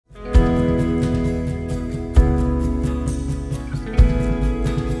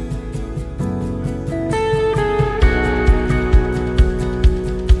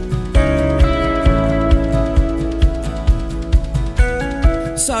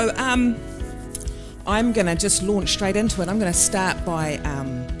So I'm going to just launch straight into it. I'm going to start by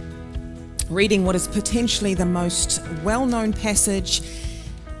reading what is potentially the most well-known passage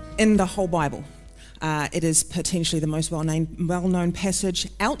in the whole Bible. It is potentially the most well-known passage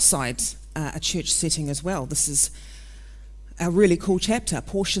outside a church setting as well. This is a really cool chapter.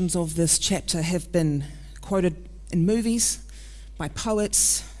 Portions of this chapter have been quoted in movies by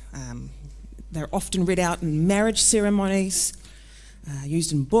poets. They're often read out in marriage ceremonies,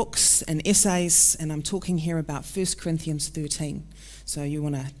 used in books and essays, and I'm talking here about 1 Corinthians 13. So you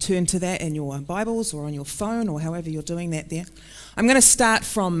want to turn to that in your Bibles or on your phone or however you're doing that there. I'm going to start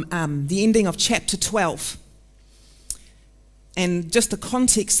from the ending of chapter 12. And just the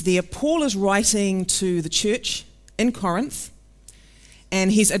context there, Paul is writing to the church in Corinth,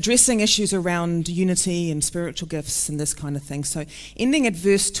 and he's addressing issues around unity and spiritual gifts and this kind of thing. So ending at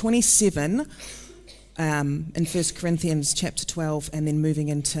verse 27 in 1 Corinthians chapter 12, and then moving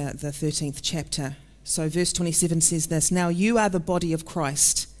into the 13th chapter. So verse 27 says this: "Now you are the body of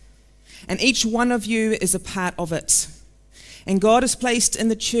Christ, and each one of you is a part of it. And God has placed in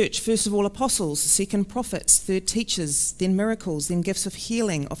the church, first of all, apostles, second prophets, third teachers, then miracles, then gifts of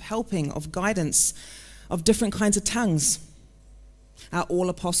healing, of helping, of guidance, of different kinds of tongues. Are all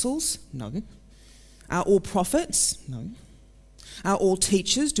apostles? No. Are all prophets? No. Are all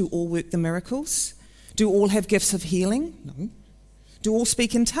teachers? Do all work the miracles? Do all have gifts of healing? No. Do all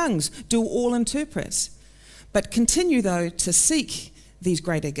speak in tongues? Do all interpret? But continue, though, to seek these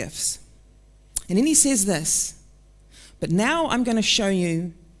greater gifts." And then he says this: "But now I'm going to show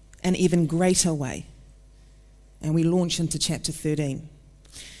you an even greater way." And we launch into chapter 13.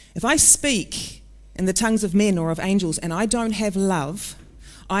 "If I speak in the tongues of men or of angels and I don't have love,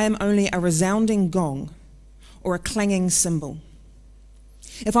 I am only a resounding gong or a clanging cymbal.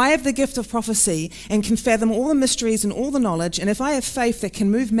 If I have the gift of prophecy and can fathom all the mysteries and all the knowledge, and if I have faith that can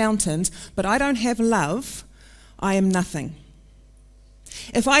move mountains, but I don't have love, I am nothing.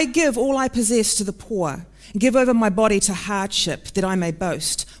 If I give all I possess to the poor, and give over my body to hardship that I may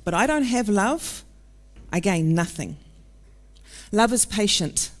boast, but I don't have love, I gain nothing. Love is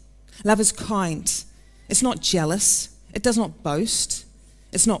patient. Love is kind. It's not jealous. It does not boast.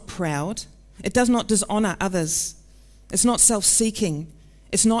 It's not proud. It does not dishonor others. It's not self-seeking.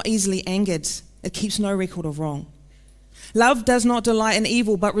 It's not easily angered. It keeps no record of wrong. Love does not delight in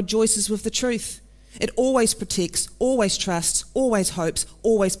evil, but rejoices with the truth. It always protects, always trusts, always hopes,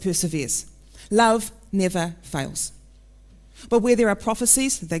 always perseveres. Love never fails. But where there are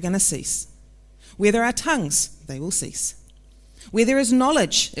prophecies, they're going to cease. Where there are tongues, they will cease. Where there is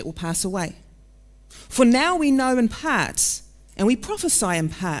knowledge, it will pass away. For now we know in part, and we prophesy in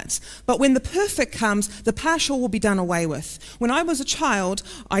part, but when the perfect comes, the partial will be done away with. When I was a child,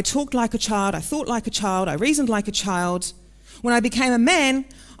 I talked like a child, I thought like a child, I reasoned like a child. When I became a man,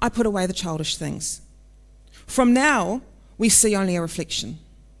 I put away the childish things. From now, we see only a reflection,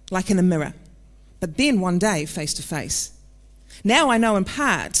 like in a mirror, but then one day, face to face. Now I know in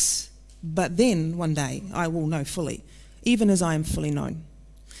part, but then one day I will know fully, even as I am fully known.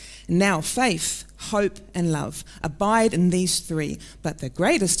 Now faith, hope, and love abide in these three, but the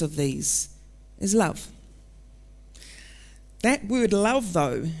greatest of these is love." That word love,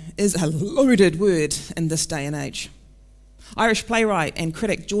 though, is a loaded word in this day and age. Irish playwright and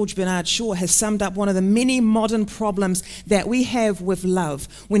critic George Bernard Shaw has summed up one of the many modern problems that we have with love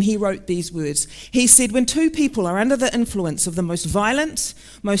when he wrote these words. He said, "When two people are under the influence of the most violent,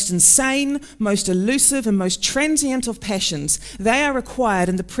 most insane, most elusive, and most transient of passions, they are required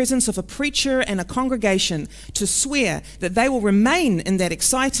in the presence of a preacher and a congregation to swear that they will remain in that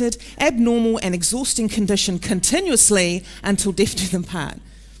excited, abnormal, and exhausting condition continuously until death do them part."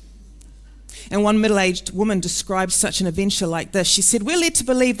 And one middle-aged woman described such an adventure like this. She said, "We're led to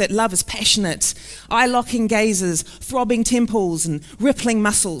believe that love is passionate, eye-locking gazes, throbbing temples, and rippling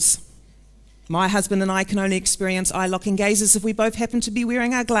muscles. My husband and I can only experience eye-locking gazes if we both happen to be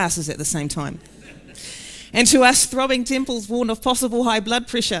wearing our glasses at the same time. And to us, throbbing temples warn of possible high blood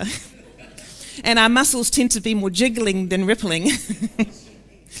pressure. And our muscles tend to be more jiggling than rippling."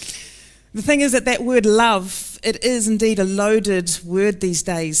 The thing is that word love, it is indeed a loaded word these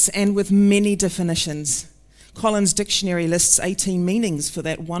days, and with many definitions. Collins Dictionary lists 18 meanings for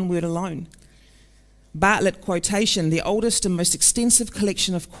that one word alone. Bartlett Quotation, the oldest and most extensive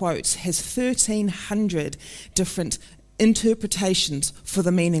collection of quotes, has 1,300 different interpretations for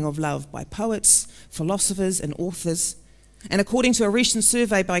the meaning of love by poets, philosophers, and authors. And according to a recent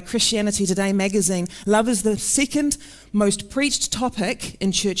survey by Christianity Today magazine, love is the second most preached topic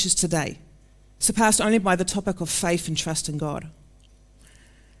in churches today, surpassed only by the topic of faith and trust in God.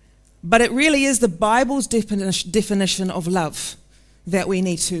 But it really is the Bible's definition of love that we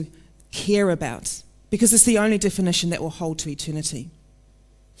need to care about, because it's the only definition that will hold to eternity.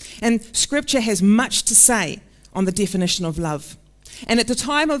 And Scripture has much to say on the definition of love. And at the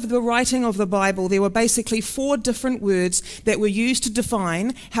time of the writing of the Bible, there were basically 4 different words that were used to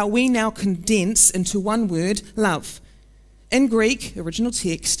define how we now condense into one word, love. In Greek, original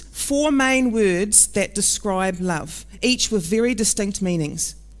text, 4 main words that describe love, each with very distinct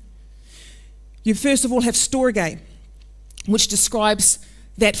meanings. You first of all have storge, which describes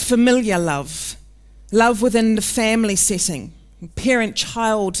that familiar love, love within the family setting,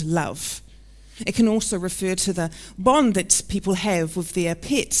 parent-child love. It can also refer to the bond that people have with their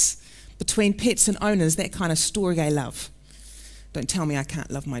pets, between pets and owners, that kind of storge love. Don't tell me I can't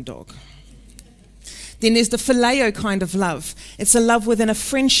love my dog. Then there's the phileo kind of love. It's a love within a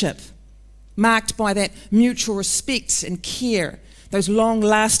friendship, marked by that mutual respect and care, those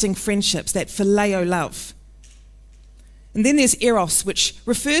long-lasting friendships, that phileo love. And then there's eros, which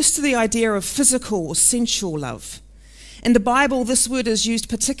refers to the idea of physical or sensual love. In the Bible, this word is used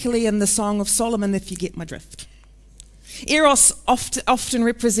particularly in the Song of Solomon, if you get my drift. Eros often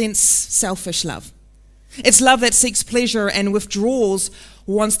represents selfish love. It's love that seeks pleasure and withdraws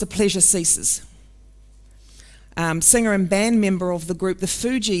once the pleasure ceases. Singer and band member of the group, the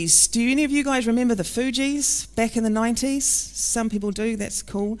Fugees. Do any of you guys remember the Fugees back in the 90s? Some people do, that's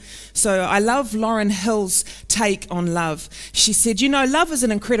cool. So I love Lauryn Hill's take on love. She said, you know, love is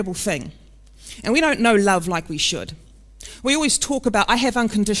an incredible thing, and we don't know love like we should. We always talk about, I have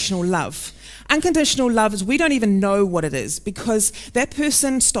unconditional love. Unconditional love is we don't even know what it is, because that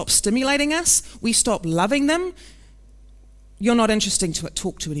person stops stimulating us, we stop loving them, you're not interesting to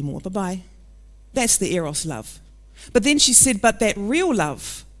talk to anymore, bye-bye. That's the eros love. But then she said, but that real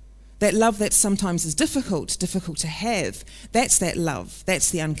love that sometimes is difficult to have, that's that love, that's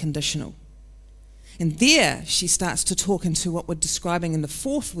the unconditional. And there she starts to talk into what we're describing in the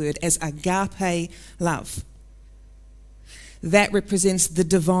 4th word as agape love. That represents the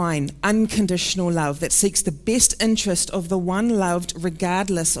divine, unconditional love that seeks the best interest of the one loved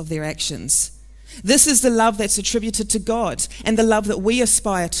regardless of their actions. This is the love that's attributed to God and the love that we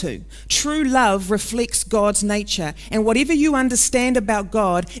aspire to. True love reflects God's nature, and whatever you understand about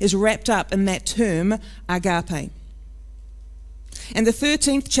God is wrapped up in that term, agape. And the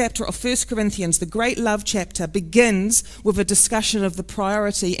 13th chapter of 1 Corinthians, the great love chapter, begins with a discussion of the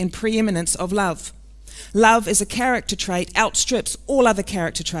priority and preeminence of love. Love as a character trait outstrips all other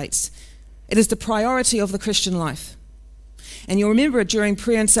character traits. It is the priority of the Christian life. And you'll remember during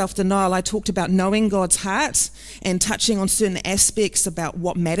prayer and self-denial, I talked about knowing God's heart and touching on certain aspects about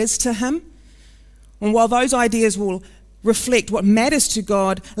what matters to Him. And while those ideas will reflect what matters to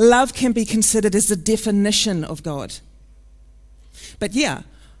God, love can be considered as the definition of God. But yeah,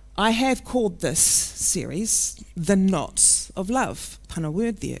 I have called this series The Knots of Love. Pun a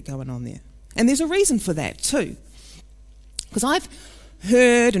word there going on there. And there's a reason for that too. Because I've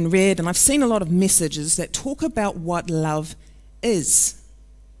heard and read and I've seen a lot of messages that talk about what love is,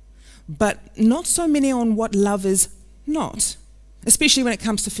 but not so many on what love is not, especially when it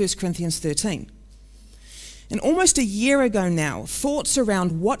comes to 1 Corinthians 13. And almost a year ago now, thoughts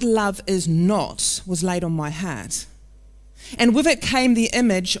around what love is not was laid on my heart. And with it came the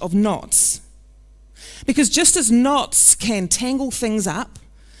image of knots. Because just as knots can tangle things up,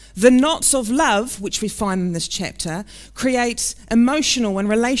 the knots of love, which we find in this chapter, create emotional and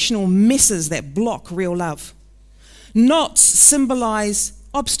relational messes that block real love. Knots symbolize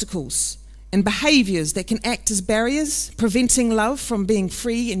obstacles and behaviors that can act as barriers, preventing love from being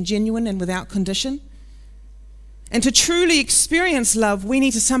free and genuine and without condition. And to truly experience love, we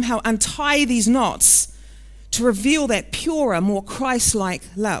need to somehow untie these knots to reveal that purer, more Christ-like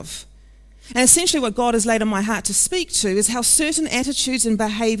love. And essentially what God has laid on my heart to speak to is how certain attitudes and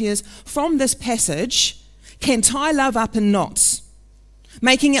behaviors from this passage can tie love up in knots,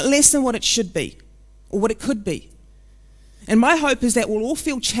 making it less than what it should be or what it could be. And my hope is that we'll all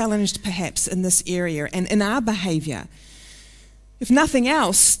feel challenged perhaps in this area and in our behavior. If nothing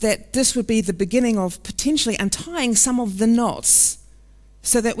else, that this would be the beginning of potentially untying some of the knots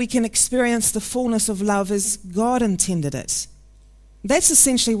so that we can experience the fullness of love as God intended it. That's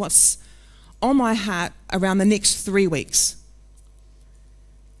essentially what's on my heart around the next 3 weeks.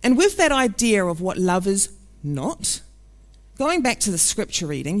 And with that idea of what love is not, going back to the scripture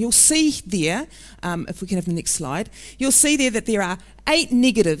reading, you'll see there, if we can have the next slide, you'll see there that there are 8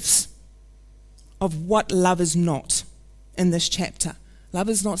 negatives of what love is not in this chapter. Love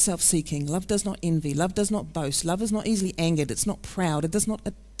is not self-seeking. Love does not envy. Love does not boast. Love is not easily angered. It's not proud. It does not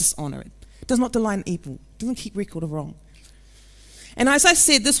dishonor. It does not delight in evil. It doesn't keep record of wrong. And as I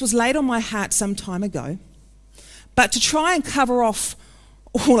said, this was laid on my heart some time ago, But to try and cover off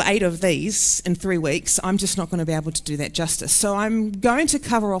all 8 of these in 3 weeks, I'm just not going to be able to do that justice. So I'm going to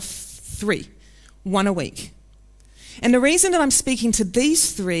cover off 3, 1 a week. And the reason that I'm speaking to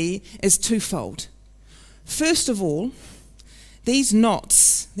these 3 is twofold. First of all, these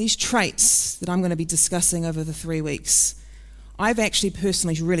knots, these traits that I'm going to be discussing over the 3 weeks, I've actually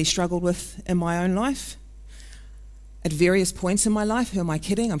personally really struggled with in my own life. At various points in my life, who am I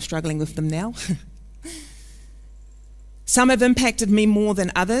kidding? I'm struggling with them now. Some have impacted me more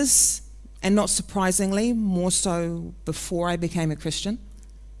than others, and not surprisingly, more so before I became a Christian.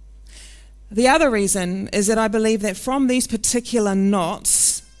 The other reason is that I believe that from these particular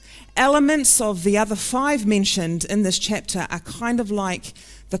knots, elements of the other 5 mentioned in this chapter are kind of like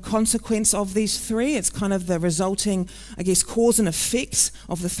the consequence of these 3. It's kind of the resulting, I guess, cause and effect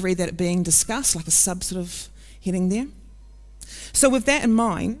of the 3 that are being discussed, like a sub sort of heading there. So with that in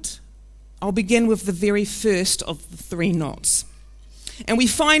mind, I'll begin with the very first of the 3 knots. And we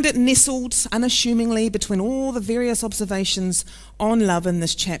find it nestled unassumingly between all the various observations on love in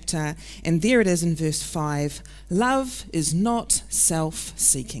this chapter. And there it is in verse 5. Love is not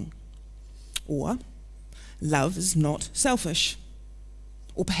self-seeking. Or, love is not selfish.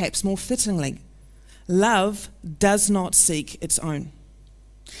 Or perhaps more fittingly, love does not seek its own.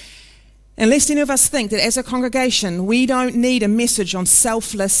 Unless any of us think that as a congregation we don't need a message on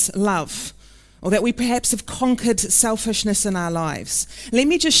selfless love, or that we perhaps have conquered selfishness in our lives, let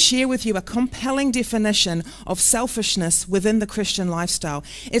me just share with you a compelling definition of selfishness within the Christian lifestyle.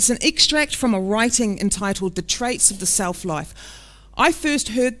 It's an extract from a writing entitled The Traits of the Self-Life. I first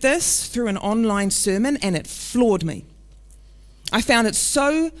heard this through an online sermon and it floored me. I found it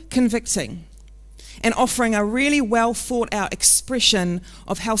so convicting and offering a really well thought out expression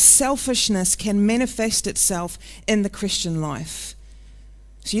of how selfishness can manifest itself in the Christian life.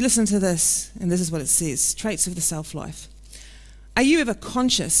 So you listen to this, and this is what it says, traits of the self-life. Are you ever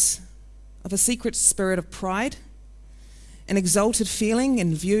conscious of a secret spirit of pride, an exalted feeling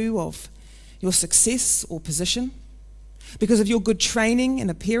in view of your success or position, because of your good training and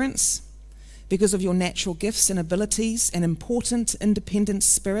appearance, because of your natural gifts and abilities, an important independent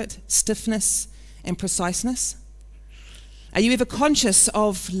spirit, stiffness, and preciseness? Are you ever conscious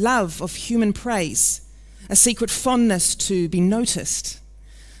of love of human praise, a secret fondness to be noticed,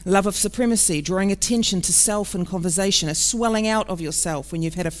 love of supremacy, drawing attention to self in conversation, a swelling out of yourself when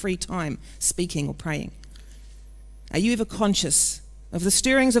you've had a free time speaking or praying? Are you ever conscious of the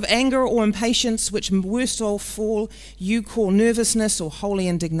stirrings of anger or impatience, which worst of all you call nervousness or holy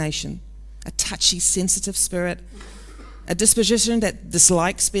indignation, a touchy, sensitive spirit, a disposition that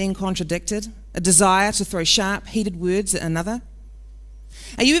dislikes being contradicted, a desire to throw sharp, heated words at another?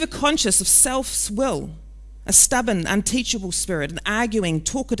 Are you ever conscious of self's will, a stubborn, unteachable spirit, an arguing,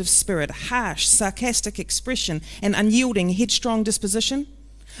 talkative spirit, a harsh, sarcastic expression, an unyielding, headstrong disposition,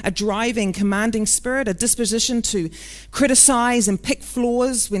 a driving, commanding spirit, a disposition to criticize and pick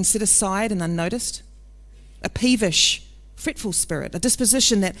flaws when set aside and unnoticed, a peevish, fretful spirit, a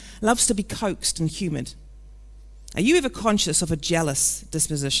disposition that loves to be coaxed and humoured? Are you ever conscious of a jealous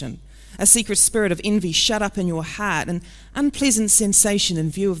disposition, a secret spirit of envy shut up in your heart, an unpleasant sensation in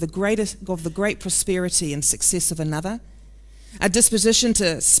view of the great prosperity and success of another, a disposition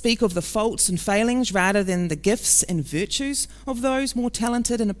to speak of the faults and failings rather than the gifts and virtues of those more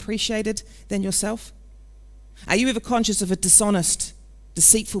talented and appreciated than yourself? Are you ever conscious of a dishonest,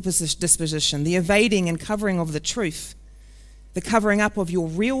 deceitful disposition, the evading and covering of the truth, the covering up of your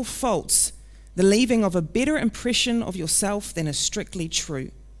real faults, the leaving of a better impression of yourself than is strictly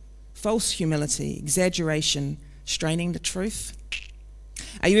true, false humility, exaggeration, straining the truth?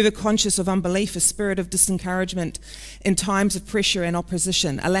 Are you ever conscious of unbelief, a spirit of disencouragement in times of pressure and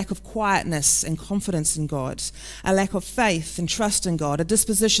opposition, a lack of quietness and confidence in God, a lack of faith and trust in God, a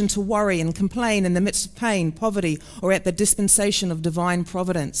disposition to worry and complain in the midst of pain, poverty, or at the dispensation of divine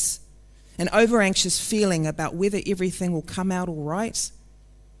providence, an over-anxious feeling about whether everything will come out all right?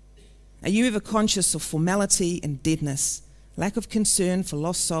 Are you ever conscious of formality and deadness, lack of concern for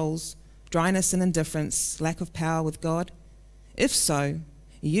lost souls, dryness and indifference, lack of power with God? If so,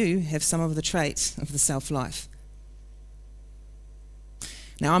 you have some of the traits of the self-life.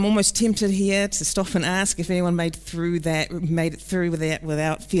 Now, I'm almost tempted here to stop and ask if anyone made it through with that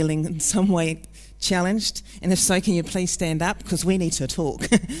without feeling in some way challenged. And if so, can you please stand up, because we need to talk.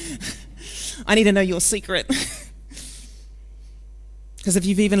 I need to know your secret. Because if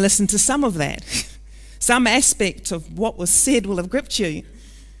you've even listened to some of that, some aspect of what was said will have gripped you.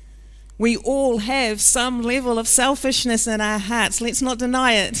 We all have some level of selfishness in our hearts. Let's not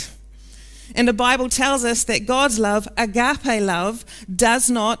deny it. And the Bible tells us that God's love, agape love,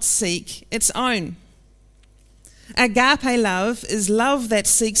 does not seek its own. Agape love is love that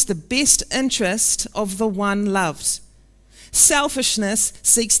seeks the best interest of the one loved. Selfishness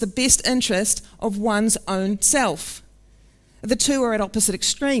seeks the best interest of one's own self. The two are at opposite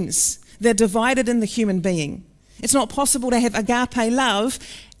extremes. They're divided in the human being. It's not possible to have agape love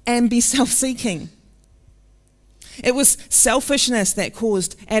and be self-seeking. It was selfishness that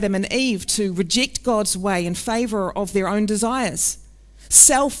caused Adam and Eve to reject God's way in favor of their own desires.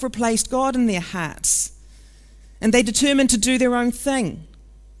 Self replaced God in their hearts, and they determined to do their own thing.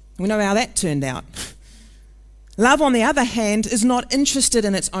 We know how that turned out. Love, on the other hand, is not interested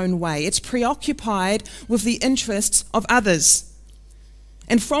in its own way. It's preoccupied with the interests of others.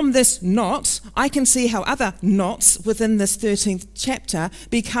 And from this knot, I can see how other knots within this 13th chapter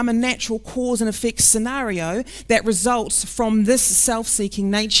become a natural cause and effect scenario that results from this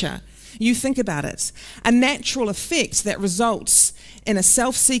self-seeking nature. You think about it. A natural effect that results in a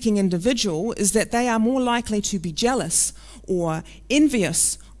self-seeking individual is that they are more likely to be jealous or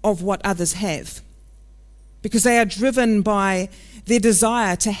envious of what others have, because they are driven by their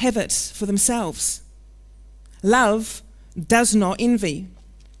desire to have it for themselves. Love does not envy.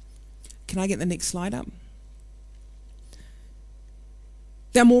 Can I get the next slide up?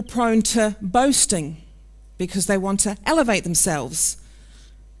 They're more prone to boasting because they want to elevate themselves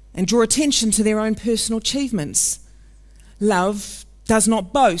and draw attention to their own personal achievements. Love does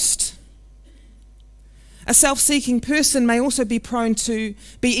not boast. A self-seeking person may also be prone to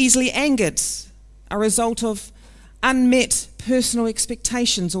be easily angered, a result of unmet personal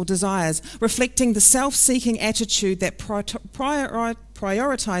expectations or desires, reflecting the self-seeking attitude that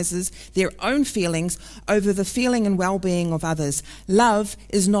prioritizes their own feelings over the feeling and well-being of others. Love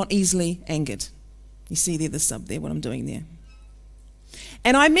is not easily angered. You see there, the sub there, what I'm doing there.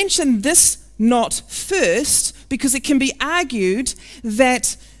 And I mention this not first because it can be argued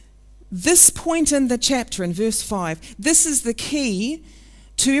that this point in the chapter, in verse 5, this is the key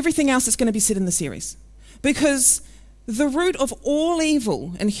to everything else that's going to be said in the series. Because the root of all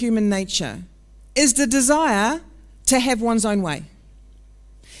evil in human nature is the desire to have one's own way.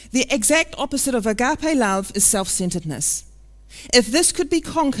 The exact opposite of agape love is self-centeredness. If this could be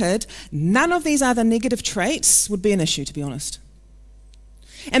conquered, none of these other negative traits would be an issue, to be honest.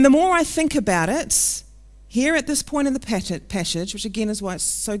 And the more I think about it, here at this point in the passage, which again is why it's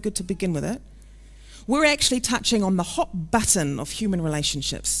so good to begin with it, we're actually touching on the hot button of human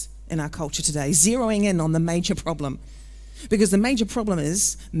relationships in our culture today, zeroing in on the major problem. Because the major problem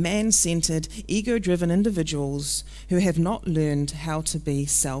is man-centered, ego-driven individuals who have not learned how to be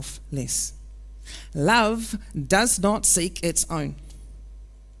selfless. Love does not seek its own.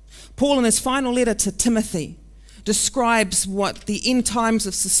 Paul, in his final letter to Timothy, describes what the end times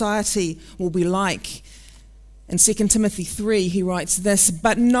of society will be like. In 2 Timothy 3, he writes this,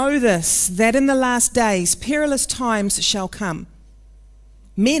 "But know this, that in the last days perilous times shall come.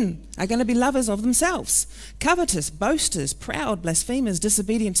 Men are going to be lovers of themselves, covetous, boasters, proud, blasphemers,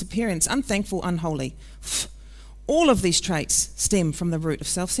 disobedient to parents, unthankful, unholy." All of these traits stem from the root of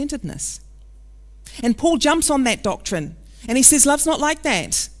self-centeredness. And Paul jumps on that doctrine, and he says love's not like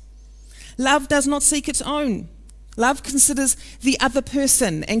that. Love does not seek its own. Love considers the other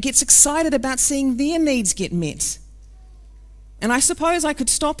person and gets excited about seeing their needs get met. And I suppose I could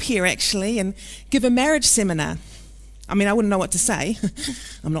stop here actually and give a marriage seminar. I mean, I wouldn't know what to say.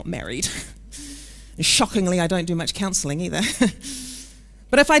 I'm not married. And shockingly, I don't do much counselling either.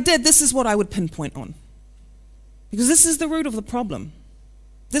 But if I did, this is what I would pinpoint on. Because this is the root of the problem.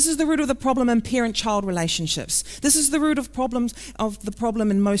 This is the root of the problem in parent-child relationships. This is the root of the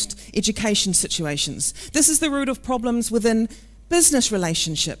problem in most education situations. This is the root of problems within business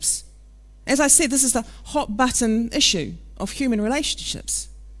relationships. As I said, this is the hot-button issue of human relationships.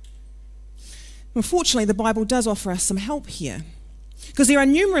 Unfortunately, the Bible does offer us some help here, because there are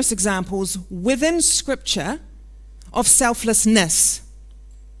numerous examples within Scripture of selflessness.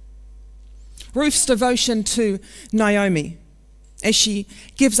 Ruth's devotion to Naomi as she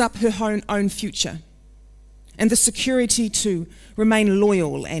gives up her own future, and the security to remain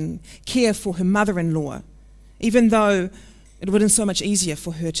loyal and care for her mother-in-law, even though it would have been so much easier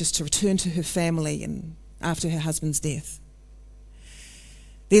for her just to return to her family and after her husband's death.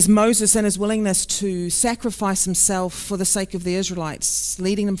 There's Moses and his willingness to sacrifice himself for the sake of the Israelites,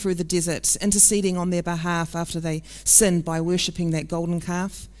 leading them through the desert, interceding on their behalf after they sinned by worshipping that golden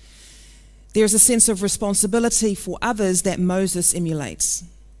calf. There's a sense of responsibility for others that Moses emulates.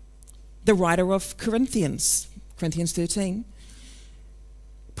 The writer of Corinthians 13,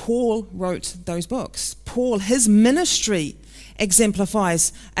 Paul wrote those books. Paul, his ministry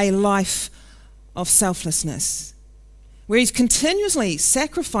exemplifies a life of selflessness, where he's continuously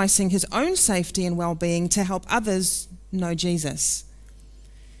sacrificing his own safety and well-being to help others know Jesus.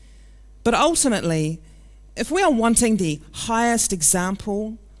 But ultimately, if we are wanting the highest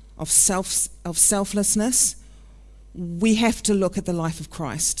example of selflessness, we have to look at the life of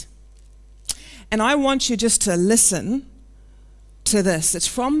Christ. And I want you just to listen to this. It's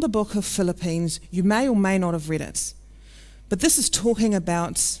from the book of Philippians. You may or may not have read it. But this is talking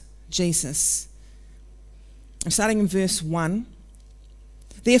about Jesus. I'm starting in verse 1.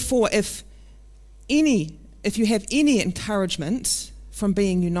 Therefore, if you have any encouragement from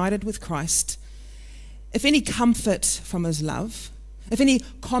being united with Christ, if any comfort from his love, if any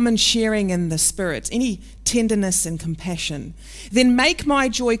common sharing in the Spirit, any tenderness and compassion, then make my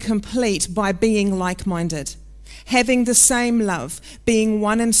joy complete by being like-minded, having the same love, being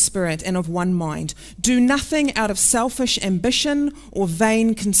one in spirit and of one mind. Do nothing out of selfish ambition or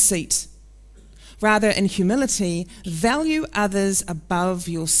vain conceit. Rather, in humility, value others above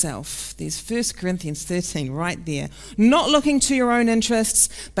yourself. There's 1 Corinthians 13 right there. Not looking to your own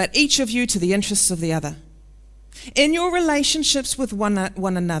interests, but each of you to the interests of the other. In your relationships with one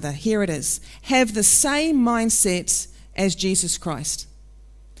another, here it is, have the same mindset as Jesus Christ,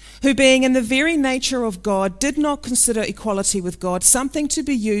 who being in the very nature of God did not consider equality with God something to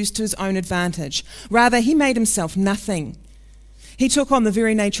be used to his own advantage. Rather, he made himself nothing. He took on the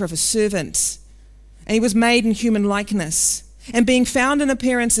very nature of a servant, and he was made in human likeness. And being found in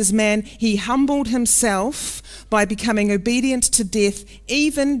appearance as man, he humbled himself by becoming obedient to death,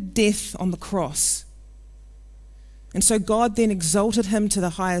 even death on the cross. And so God then exalted him to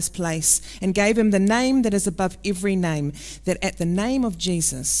the highest place and gave him the name that is above every name, that at the name of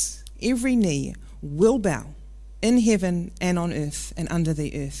Jesus, every knee will bow in heaven and on earth and under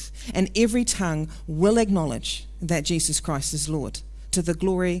the earth, and every tongue will acknowledge that Jesus Christ is Lord, to the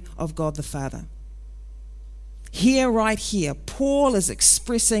glory of God the Father. Here, right here, Paul is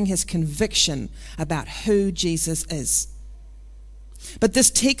expressing his conviction about who Jesus is. But this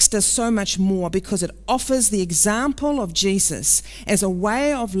text does so much more because it offers the example of Jesus as a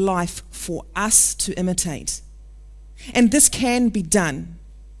way of life for us to imitate. And this can be done.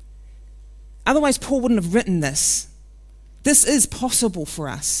 Otherwise, Paul wouldn't have written this. This is possible for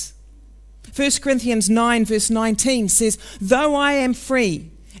us. 1 Corinthians 9 verse 19 says, though I am free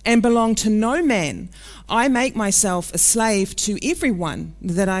and belong to no man, I make myself a slave to everyone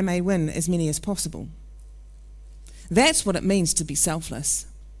that I may win as many as possible. That's what it means to be selfless.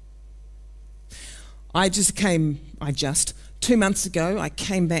 2 months ago, I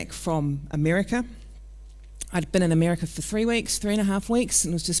came back from America. I'd been in America for 3.5 weeks,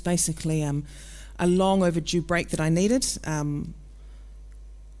 and it was just basically a long overdue break that I needed.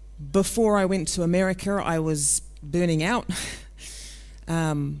 Before I went to America, I was burning out.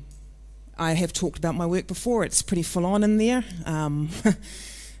 I have talked about my work before. It's pretty full on in there.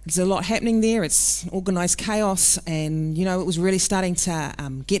 There's a lot happening there. It's organised chaos, and it was really starting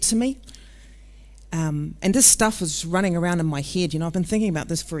to get to me. And this stuff was running around in my head. I've been thinking about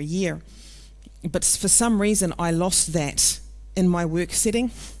this for a year, but for some reason I lost that in my work setting.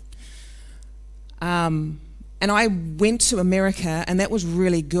 And I went to America, and that was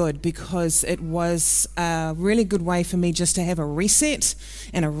really good because it was a really good way for me just to have a reset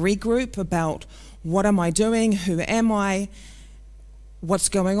and a regroup about what am I doing, who am I, what's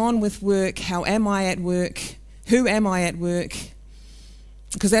going on with work, how am I at work, who am I at work,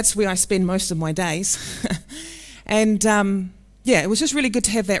 because that's where I spend most of my days. And it was just really good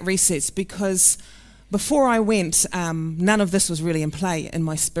to have that reset because before I went, none of this was really in play in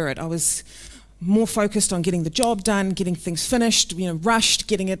my spirit. I was more focused on getting the job done, getting things finished, rushed,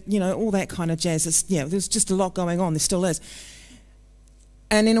 getting it, all that kind of jazz. There's just a lot going on, there still is.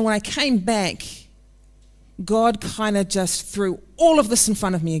 And then when I came back, God kind of just threw all of this in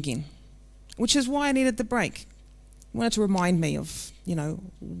front of me again, which is why I needed the break. He wanted to remind me of,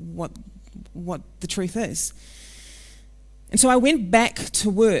 what the truth is. And so I went back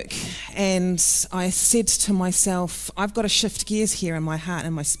to work, and I said to myself, I've got to shift gears here in my heart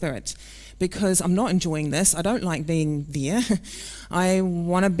and my spirit, because I'm not enjoying this. I don't like being there. I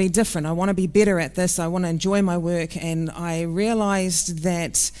want to be different. I want to be better at this. I want to enjoy my work. And I realized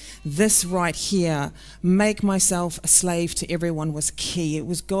that this right here, make myself a slave to everyone, was key. It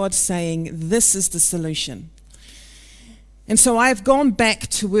was God saying, this is the solution. And so I've gone back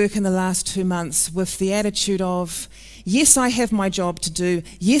to work in the last 2 months with the attitude of, yes, I have my job to do.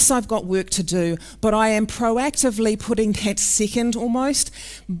 Yes, I've got work to do, but I am proactively putting that second almost,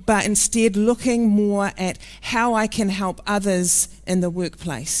 but instead looking more at how I can help others in the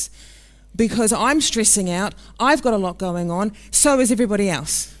workplace. Because I'm stressing out, I've got a lot going on, so is everybody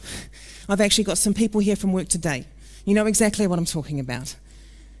else. I've actually got some people here from work today. You know exactly what I'm talking about.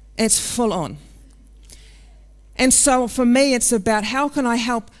 It's full on. And so for me, it's about how can I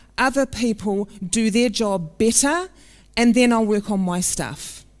help other people do their job better, and then I'll work on my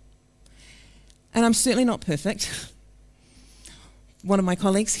stuff. And I'm certainly not perfect. One of my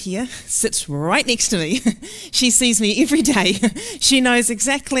colleagues here sits right next to me. She sees me every day. She knows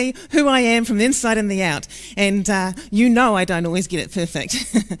exactly who I am from the inside and the out. And you know I don't always get it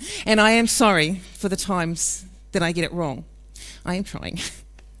perfect. And I am sorry for the times that I get it wrong. I am trying.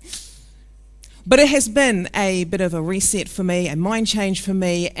 But it has been a bit of a reset for me, a mind change for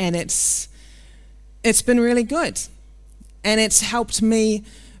me, and it's been really good. And it's helped me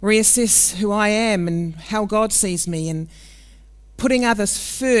reassess who I am and how God sees me. And putting others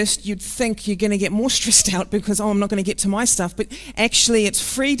first, you'd think you're going to get more stressed out because, I'm not going to get to my stuff. But actually, it's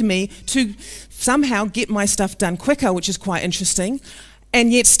freed me to somehow get my stuff done quicker, which is quite interesting,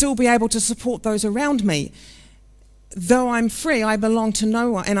 and yet still be able to support those around me. Though I'm free, I belong to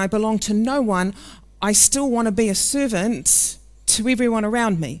no one, and I belong to no one, I still want to be a servant to everyone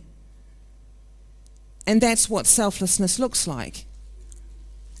around me. And that's what selflessness looks like.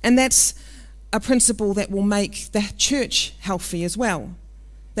 And that's a principle that will make the church healthy as well.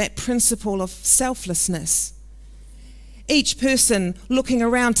 That principle of selflessness. Each person looking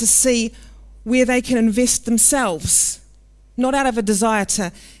around to see where they can invest themselves, not out of a desire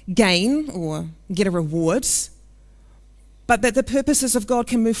to gain or get a reward, but that the purposes of God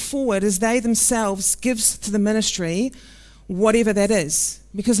can move forward as they themselves give to the ministry, whatever that is,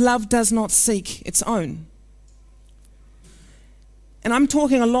 because love does not seek its own. And I'm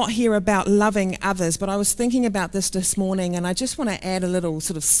talking a lot here about loving others, but I was thinking about this morning, and I just want to add a little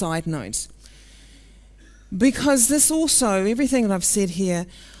sort of side note. Because this also, everything that I've said here,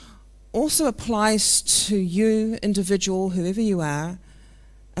 also applies to you, individual, whoever you are,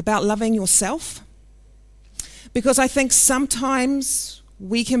 about loving yourself. Because I think sometimes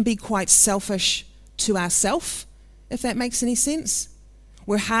we can be quite selfish to ourselves, if that makes any sense.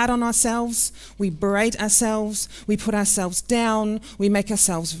 We're hard on ourselves, we berate ourselves, we put ourselves down, we make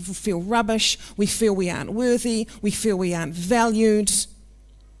ourselves feel rubbish, we feel we aren't worthy, we feel we aren't valued.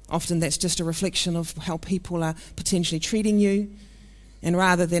 Often that's just a reflection of how people are potentially treating you. And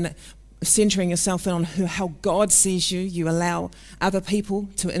rather than centering yourself in on how God sees you, you allow other people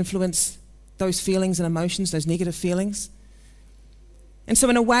to influence those feelings and emotions, those negative feelings. And so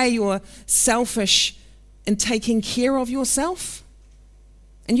in a way you're selfish in taking care of yourself.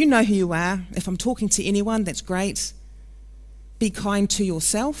 And you know who you are. If I'm talking to anyone, that's great. Be kind to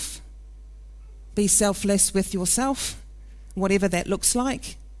yourself. Be selfless with yourself, whatever that looks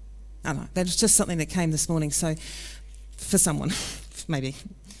like. I don't know, that's just something that came this morning, so for someone, maybe.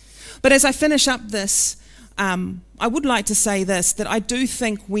 But as I finish up this, I would like to say this, that I do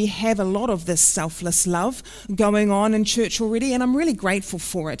think we have a lot of this selfless love going on in church already, and I'm really grateful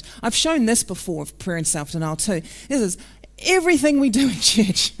for it. I've shown this before of prayer and self-denial too. This is everything we do in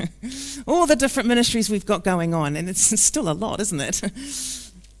church, all the different ministries we've got going on, and it's still a lot, isn't it?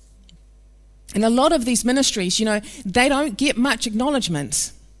 And a lot of these ministries, they don't get much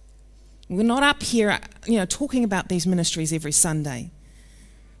acknowledgement. We're not up here, talking about these ministries every Sunday.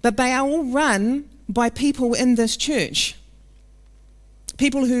 But they are all run by people in this church.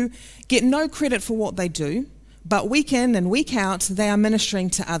 People who get no credit for what they do, but week in and week out, they are ministering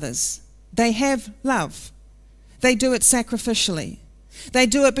to others. They have love. They do it sacrificially. They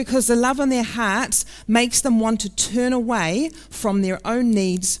do it because the love in their hearts makes them want to turn away from their own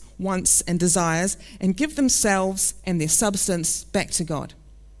needs, wants, and desires and give themselves and their substance back to God.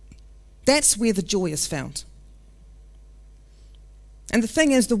 That's where the joy is found. And the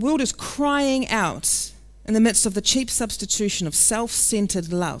thing is, the world is crying out in the midst of the cheap substitution of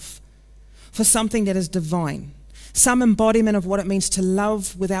self-centered love for something that is divine, some embodiment of what it means to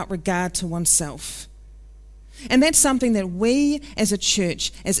love without regard to oneself. And that's something that we as a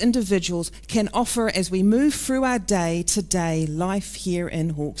church, as individuals, can offer as we move through our day-to-day life here in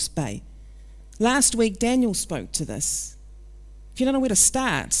Hawke's Bay. Last week, Daniel spoke to this. If you don't know where to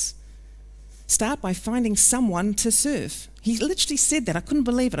start by finding someone to serve. He literally said that. I couldn't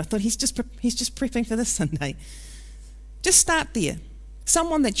believe it. I thought he's just prepping for this Sunday. Just start there.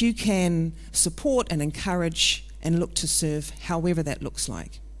 Someone that you can support and encourage and look to serve, however that looks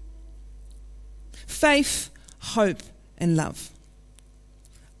like. Faith, hope, and love.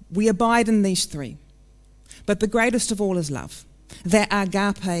 We abide in these three. But the greatest of all is love. That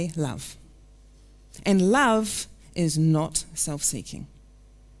agape love. And love is not self-seeking.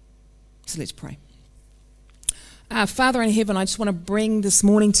 So let's pray. Father in heaven, I just want to bring this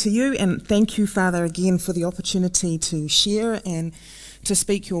morning to you and thank you, Father, again for the opportunity to share and to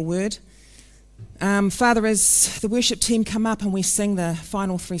speak your word. Father, as the worship team come up and we sing the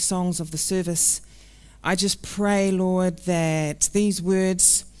final 3 songs of the service, I just pray, Lord, that these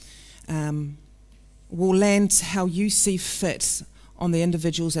words will land how you see fit on the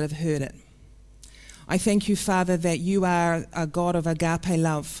individuals that have heard it. I thank you, Father, that you are a God of agape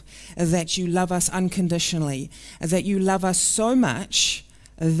love, that you love us unconditionally, that you love us so much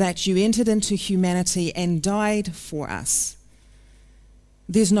that you entered into humanity and died for us.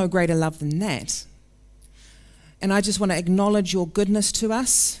 There's no greater love than that. And I just want to acknowledge your goodness to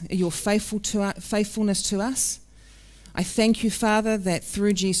us, your faithfulness to us. I thank you, Father, that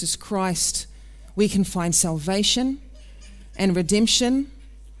through Jesus Christ we can find salvation and redemption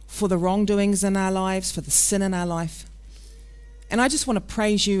for the wrongdoings in our lives, for the sin in our life. And I just want to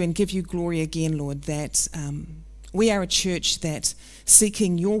praise you and give you glory again, Lord, that we are a church that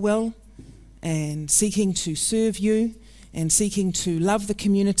seeking your will and seeking to serve you and seeking to love the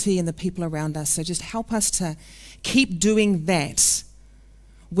community and the people around us. So just help us to keep doing that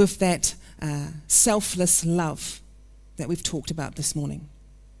with that selfless love that we've talked about this morning.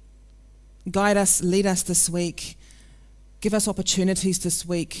 Guide us, lead us this week. Give us opportunities this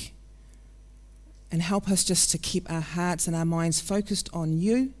week. And help us just to keep our hearts and our minds focused on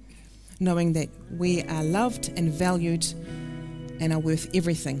you, knowing that we are loved and valued and are worth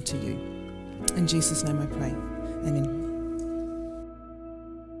everything to you. In Jesus' name I pray. Amen.